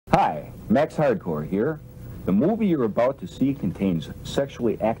Hi, Max Hardcore here. The movie you're about to see contains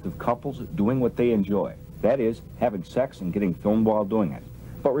sexually active couples doing what they enjoy. That is, having sex and getting filmed while doing it.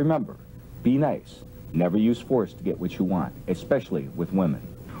 But remember, be nice. Never use force to get what you want, especially with women.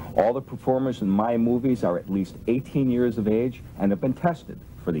 All the performers in my movies are at least 18 years of age and have been tested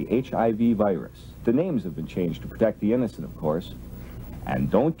for the HIV virus. The names have been changed to protect the innocent, of course. And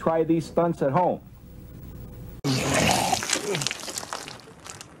don't try these stunts at home.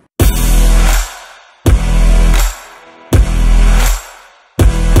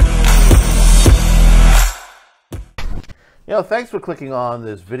 Thanks for clicking on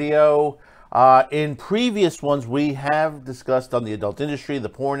this video. In previous ones, we have discussed on the adult industry, the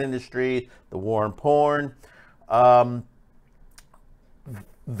porn industry, the war on porn.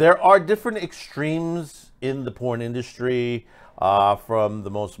 There are different extremes in the porn industry, from the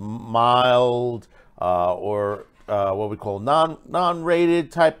most mild or what we call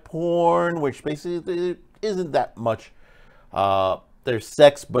non-rated type porn, which basically isn't that much. There's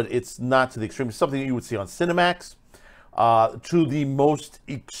sex, but it's not to the extreme. It's something you would see on Cinemax. To the most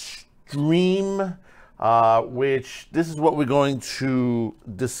extreme, which this is what we're going to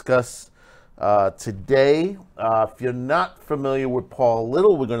discuss today. If you're not familiar with Paul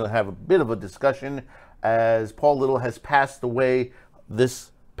Little, we're going to have a bit of a discussion, as Paul Little has passed away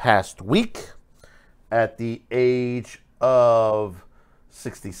this past week at the age of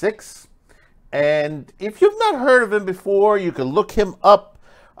 66. And if you've not heard of him before, you can look him up.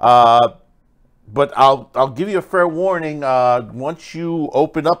 But I'll give you a fair warning. Once you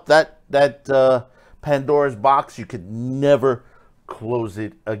open up that Pandora's box, you could never close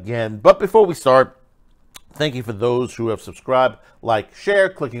it again. But before we start, thank you for those who have subscribed, like, share,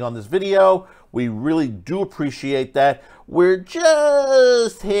 clicking on this video. We really do appreciate that. We're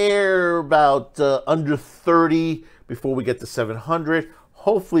just here about under 30 before we get to 700.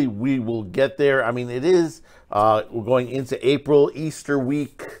 Hopefully we will get there. I mean, it is, we're going into April, Easter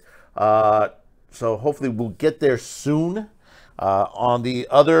week. So hopefully we'll get there soon. On the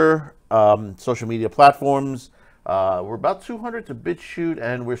other social media platforms, we're about 200 to BitChute,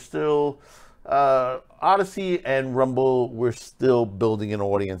 and we're still, Odyssey and Rumble, we're still building an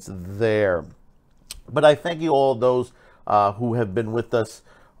audience there. But I thank you all those who have been with us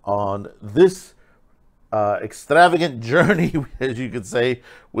on this extravagant journey, as you could say,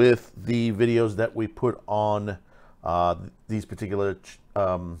 with the videos that we put on these particular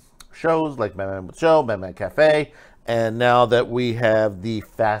shows, like Batman with Show, Batman Cafe, and now that we have the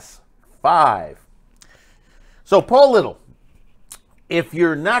Fast 5. So Paul Little, if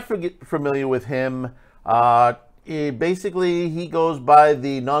you're not familiar with him, basically he goes by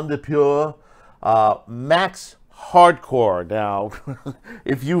the nom de plume Max Hardcore. Now,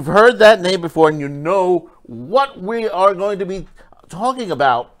 if you've heard that name before and you know what we are going to be talking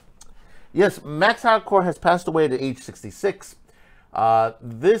about, yes, Max Hardcore has passed away at age 66.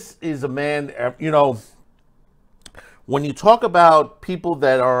 This is a man, when you talk about people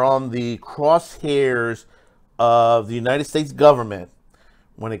that are on the crosshairs of the United States government,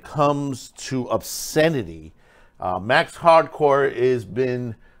 when it comes to obscenity, Max Hardcore has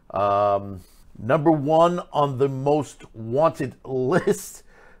been #1 on the most wanted list,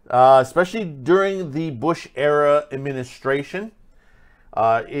 especially during the Bush era administration.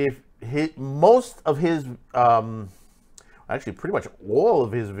 Most of his actually pretty much all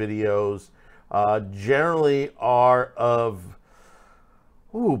of his videos generally are of,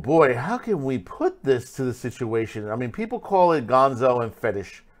 oh boy, how can we put this to the situation? I mean, people call it Gonzo and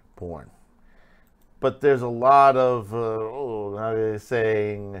Fetish porn, but there's a lot of, how are they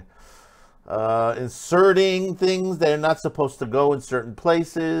saying, inserting things that are not supposed to go in certain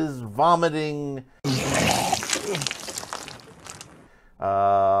places, vomiting,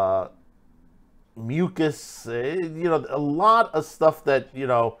 mucus, a lot of stuff that,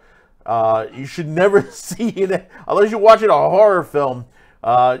 you should never see in it, unless you're watching a horror film.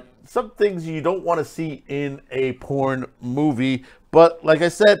 Some things you don't want to see in a porn movie. But like I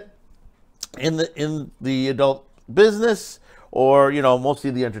said, in the adult business, or,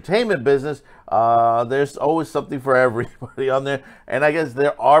 mostly the entertainment business, there's always something for everybody on there. And I guess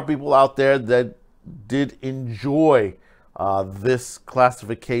there are people out there that did enjoy this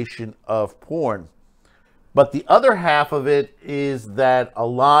classification of porn. But the other half of it is that a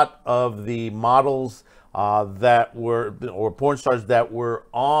lot of the models that were, or porn stars that were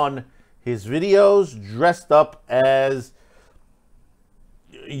on his videos, dressed up as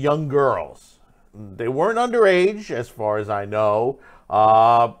young girls. They weren't underage, as far as I know,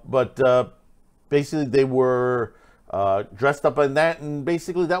 but basically they were dressed up in that, and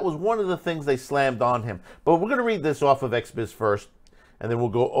basically that was one of the things they slammed on him. But we're going to read this off of XBiz first. and then we'll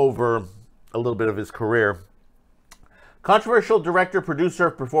go over a little bit of his career. Controversial director,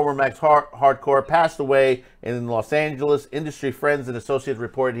 producer, performer Max Hardcore passed away in Los Angeles. Industry friends and associates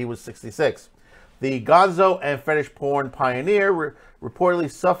reported he was 66. The Gonzo and fetish porn pioneer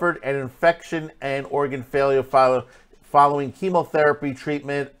reportedly suffered an infection and organ failure following chemotherapy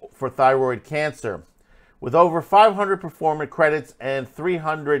treatment for thyroid cancer. With over 500 performer credits and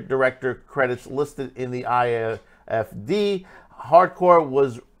 300 director credits listed in the IFD, Hardcore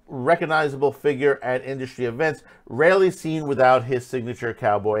was recognizable figure at industry events, rarely seen without his signature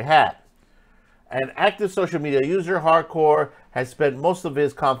cowboy hat. An active social media user, Hardcore has spent most of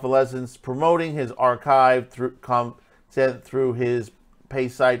his convalescence promoting his archive through content through his pay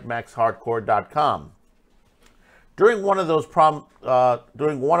site maxhardcore.com. During one of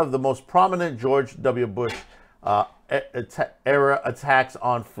the most prominent George W. Bush era attacks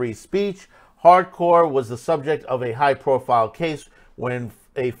on free speech, Hardcore was the subject of a high-profile case when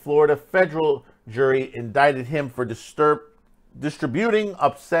a Florida federal jury indicted him for distributing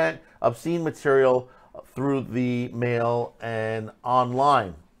obscene material through the mail and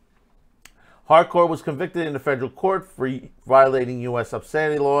online. Hardcore was convicted in a federal court for violating U.S.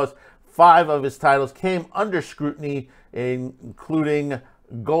 obscenity laws. 5 of his titles came under scrutiny, including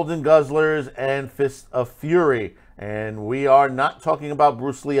Golden Guzzlers and Fist of Fury. And we are not talking about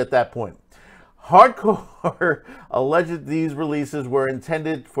Bruce Lee at that point. Hardcore alleged these releases were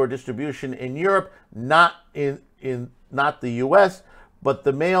intended for distribution in Europe, not the U.S., but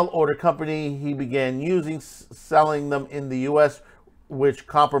the mail order company he began using selling them in the U.S., which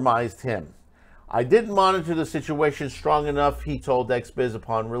compromised him. I didn't monitor the situation strong enough, he told XBiz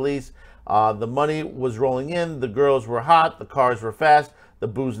upon release. The money was rolling in, the girls were hot, the cars were fast, the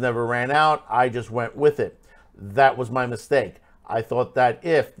booze never ran out. I just went with it. That was my mistake. I thought that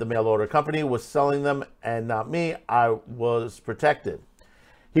if the mail order company was selling them and not me, I was protected.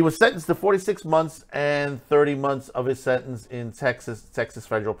 He was sentenced to 46 months and 30 months of his sentence in Texas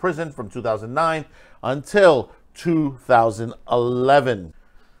federal prison from 2009 until 2011.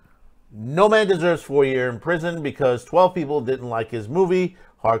 No man deserves 4 years in prison because 12 people didn't like his movie,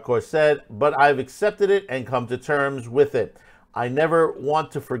 Hardcore said, but I've accepted it and come to terms with it. I never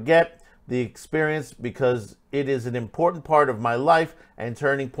want to forget the experience because it is an important part of my life and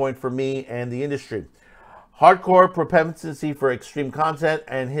turning point for me and the industry. Hardcore propensity for extreme content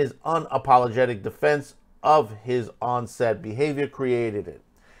and his unapologetic defense of his on-set behavior created it.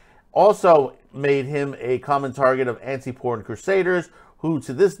 Also made him a common target of anti-porn crusaders who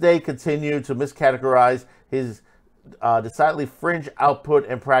to this day continue to miscategorize his decidedly fringe output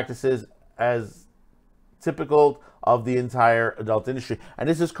and practices as typical of the entire adult industry. And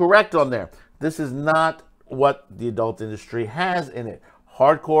this is correct on there. This is not what the adult industry has in it.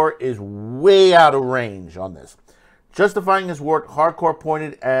 Hardcore is way out of range on this. Justifying his work, Hardcore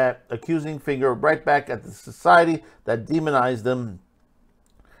pointed at accusing finger right back at the society that demonized them.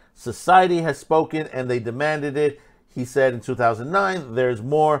 Society has spoken and they demanded it. He said in 2009, there's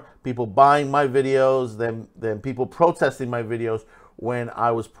more people buying my videos than people protesting my videos. When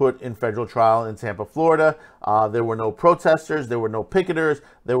I was put in federal trial in Tampa, Florida, there were no protesters, there were no picketers,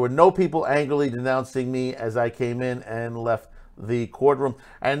 there were no people angrily denouncing me as I came in and left the courtroom.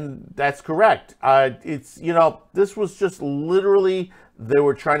 And that's correct. It's, you know, this was just literally, they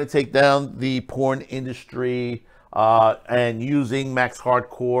were trying to take down the porn industry and using Max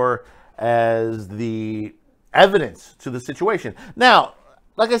Hardcore as the evidence to the situation. Now,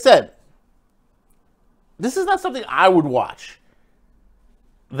 like I said, this is not something I would watch.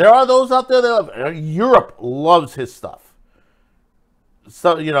 There are those out there that love, Europe loves his stuff.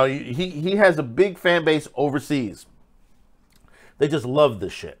 So, you know, he has a big fan base overseas. They just love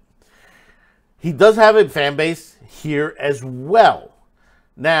this shit. He does have a fan base here as well.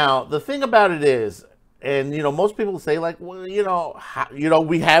 Now, the thing about it is, and, you know, most people say, like, well, you know,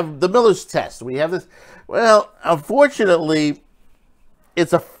 we have the Miller's test. We have this. Well, unfortunately,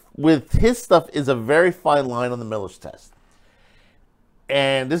 with his stuff is a very fine line on the Miller's test.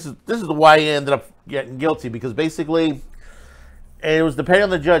 And this is why he ended up getting guilty, because basically it was depending on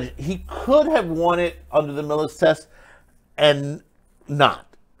the judge. He could have won it under the Miller's test and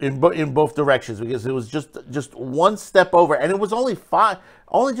not in both directions, because it was just one step over, and it was only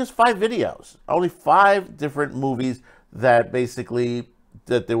just 5 videos, only 5 different movies that basically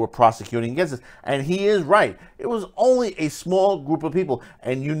that they were prosecuting against us. And he is right. It was only a small group of people,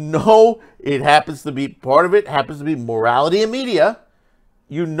 and you know it happens to be part of it happens to be morality and media.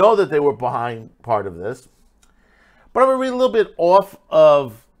 You know that they were behind part of this. But I'm going to read a little bit off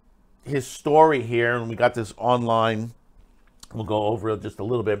of his story here, and we got this online. We'll go over it just a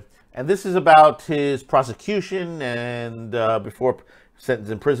little bit. And this is about his prosecution and before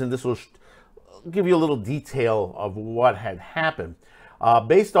sentenced in prison. This will give you a little detail of what had happened.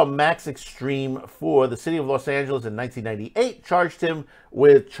 Based on Max Extreme 4, the city of Los Angeles in 1998 charged him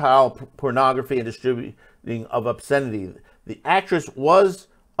with child pornography and distributing of obscenity. The actress was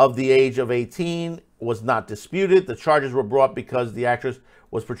of the age of 18, was not disputed. The charges were brought because the actress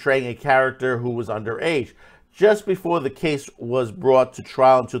was portraying a character who was underage. Just before the case was brought to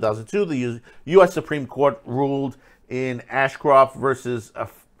trial in 2002, the U.S. Supreme Court ruled in Ashcroft versus a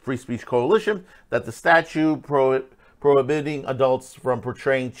Free Speech Coalition that the statute prohibiting adults from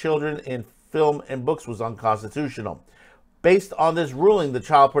portraying children in film and books was unconstitutional. Based on this ruling, the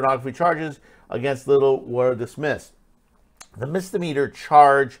child pornography charges against Little were dismissed. The misdemeanor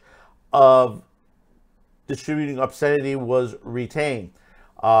charge of distributing obscenity was retained,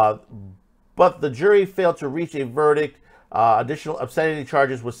 but the jury failed to reach a verdict. Additional obscenity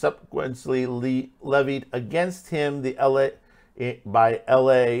charges were subsequently levied against him by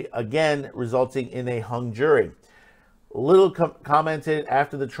LA, again resulting in a hung jury. Little commented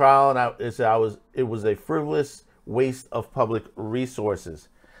after the trial, and it was a frivolous waste of public resources.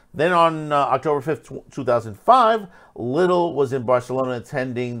 Then on October 5th, 2005, Little was in Barcelona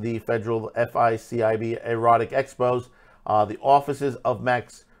attending the federal FICIB Erotic Expos. The offices of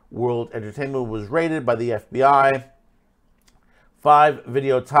Max World Entertainment was raided by the FBI. 5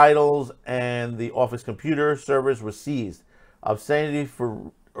 video titles and the office computer servers were seized. Obscenity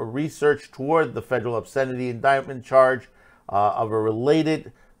for research toward the federal obscenity indictment charge of a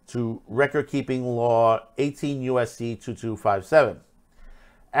related to record-keeping law 18 U.S.C. 2257.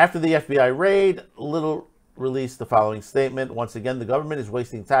 After the FBI raid, Little released the following statement. Once again, the government is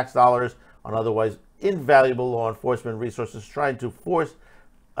wasting tax dollars on otherwise invaluable law enforcement resources trying to force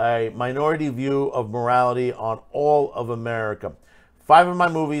a minority view of morality on all of America. 5 of my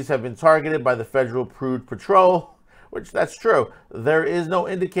movies have been targeted by the Federal Prude Patrol, which that's true. There is no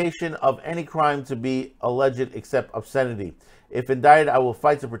indication of any crime to be alleged except obscenity. If indicted, I will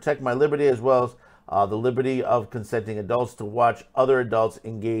fight to protect my liberty as well as the liberty of consenting adults to watch other adults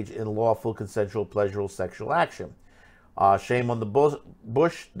engage in lawful, consensual, pleasurable sexual action. Shame on the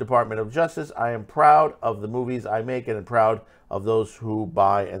Bush Department of Justice. I am proud of the movies I make and am proud of those who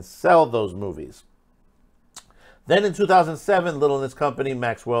buy and sell those movies. Then in 2007, Little and his company,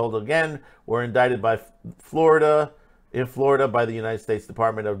 Max World, again, were indicted by Florida by the United States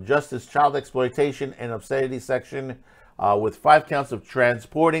Department of Justice Child Exploitation and Obscenity Section with 5 counts of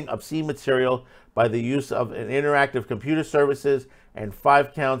transporting obscene material by the use of an interactive computer services and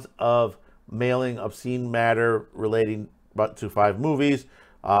 5 counts of mailing obscene matter relating to 5 movies,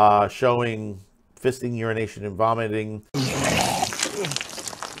 showing fisting, urination, and vomiting.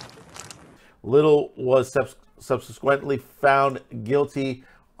 Little was subsequently found guilty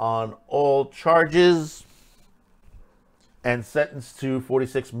on all charges and sentenced to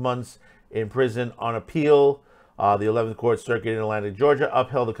 46 months in prison on appeal. The 11th Court Circuit in Atlanta, Georgia,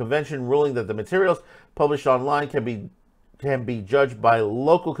 upheld the convention, ruling that the materials published online can be judged by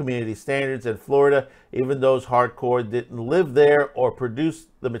local community standards in Florida, even those hardcore didn't live there or produce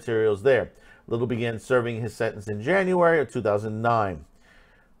the materials there. Little began serving his sentence in January of 2009.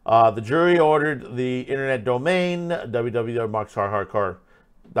 The jury ordered the internet domain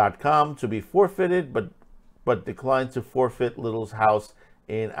www.markshardcore.com to be forfeited, but declined to forfeit Little's house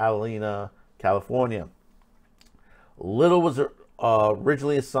in Alena, California. Little was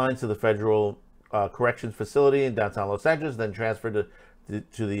originally assigned to the federal corrections facility in downtown Los Angeles, then transferred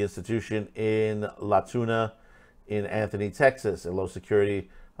to the institution in La in Anthony, Texas, a low-security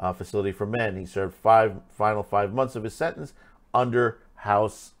facility for men. He served final 5 months of his sentence under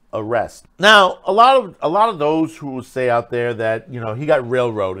house arrest. Now, a lot of those who say out there that he got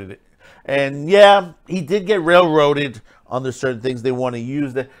railroaded, and yeah, he did get railroaded under certain things. They want to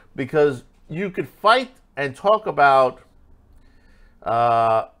use that because you could fight and talk about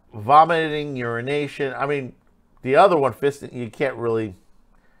vomiting, urination. I mean, the other one, fisting, you can't really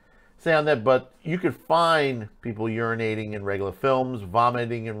say on that, but you could find people urinating in regular films,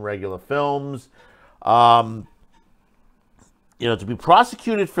 vomiting in regular films. To be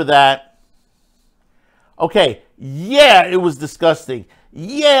prosecuted for that, okay, yeah, it was disgusting.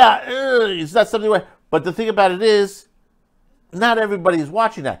 Yeah, it's not something right. But the thing about it is, not everybody is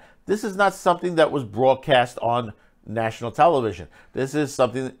watching that. This is not something that was broadcast on national television. This is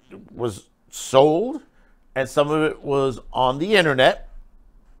something that was sold, and some of it was on the internet,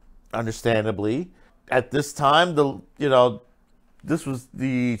 understandably. At this time, this was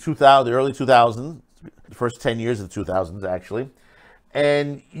the early 2000s, the first 10 years of the 2000s, actually.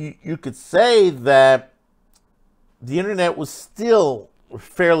 And you could say that the internet was still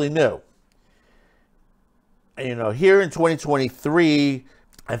fairly new. you know, here in 2023,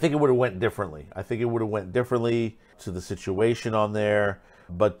 I think it would have went differently. I think it would have went differently to the situation on there.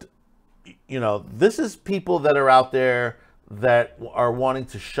 But, you know, this is people that are out there that are wanting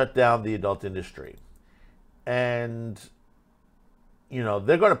to shut down the adult industry. And, you know,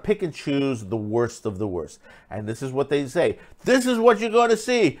 they're going to pick and choose the worst of the worst. And this is what they say. This is what you're going to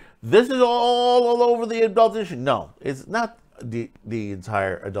see. This is all over the adult industry. No, it's not the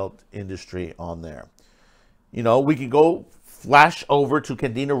entire adult industry on there. You know, we could go flash over to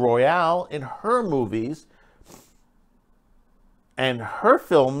Candida Royale in her movies. And her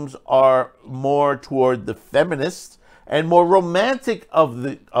films are more toward the feminist and more romantic of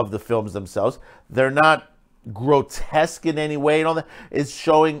the films themselves. They're not grotesque in any way and all that. It's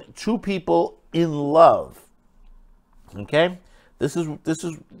showing two people in love. Okay? This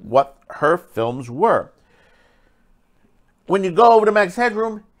is what her films were. When you go over to Max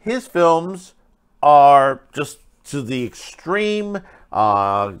Headroom, his films are just to the extreme.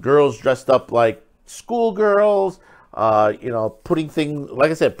 Girls dressed up like schoolgirls, you know, putting things, like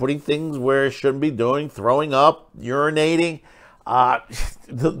I said, putting things where it shouldn't be doing, throwing up, urinating.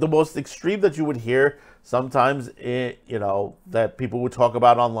 The most extreme that you would hear sometimes, you know, that people would talk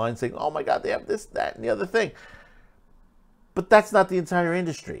about online, saying, oh my God, they have this, that, and the other thing. But that's not the entire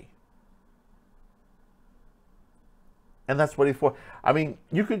industry. And that's what he's for. I mean,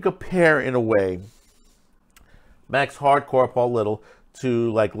 you can compare, in a way, Max Hardcore, Paul Little,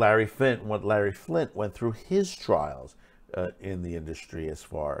 to like Larry Flint, what Larry Flint went through his trials in the industry as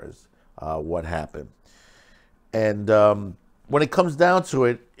far as what happened. And when it comes down to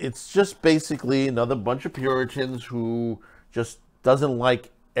it, it's just basically another bunch of Puritans who just doesn't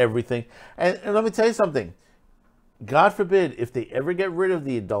like everything. And let me tell you something. God forbid, if they ever get rid of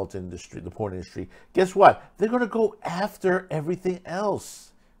the adult industry, the porn industry, guess what? They're going to go after everything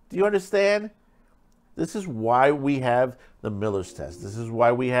else. Do you understand? This is why we have the Miller's Test. This is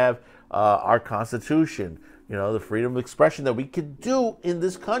why we have our Constitution, you know, the freedom of expression that we can do in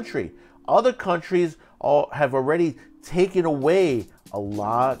this country. Other countries have already taken away a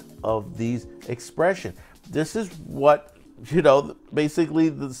lot of these expression. This is what, you know, basically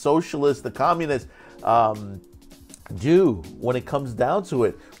the socialists, the communists do when it comes down to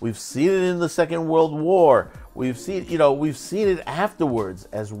it. We've seen it in the Second World War. We've seen it afterwards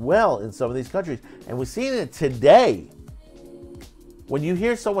as well in some of these countries. And we're seeing it today. When you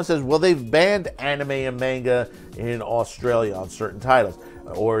hear someone says, well, they've banned anime and manga in Australia on certain titles,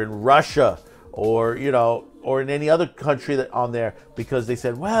 or in Russia, or, you know, or in any other country that on there, because they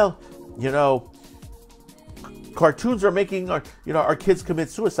said, well, you know, cartoons are making our kids commit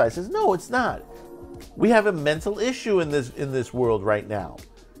suicide. It says, no, it's not. We have a mental issue in this world right now.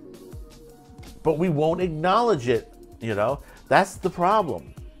 But we won't acknowledge it, you know. That's the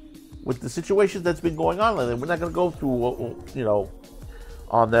problem with the situation that's been going on. And we're not going to go through, you know,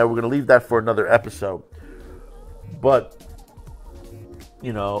 on there. We're going to leave that for another episode. But,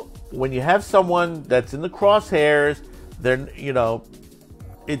 you know, when you have someone that's in the crosshairs, then, you know,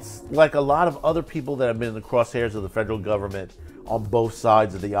 it's like a lot of other people that have been in the crosshairs of the federal government on both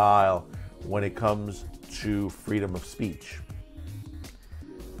sides of the aisle when it comes to freedom of speech.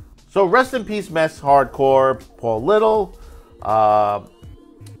 So rest in peace, Max Hardcore, Paul Little.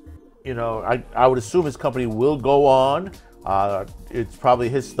 You know, I would assume his company will go on. It's probably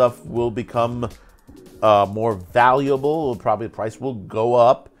his stuff will become more valuable. Probably the price will go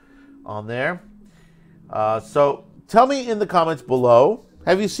up on there. So tell me in the comments below,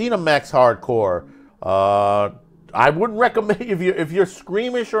 have you seen a Max Hardcore? I wouldn't recommend, if you're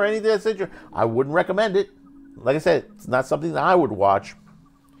squeamish or anything that's interesting, I wouldn't recommend it. Like I said, it's not something that I would watch.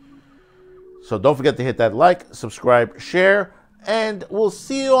 So don't forget to hit that like, subscribe, share, and we'll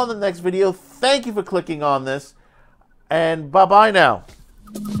see you on the next video. Thank you for clicking on this, and bye-bye now.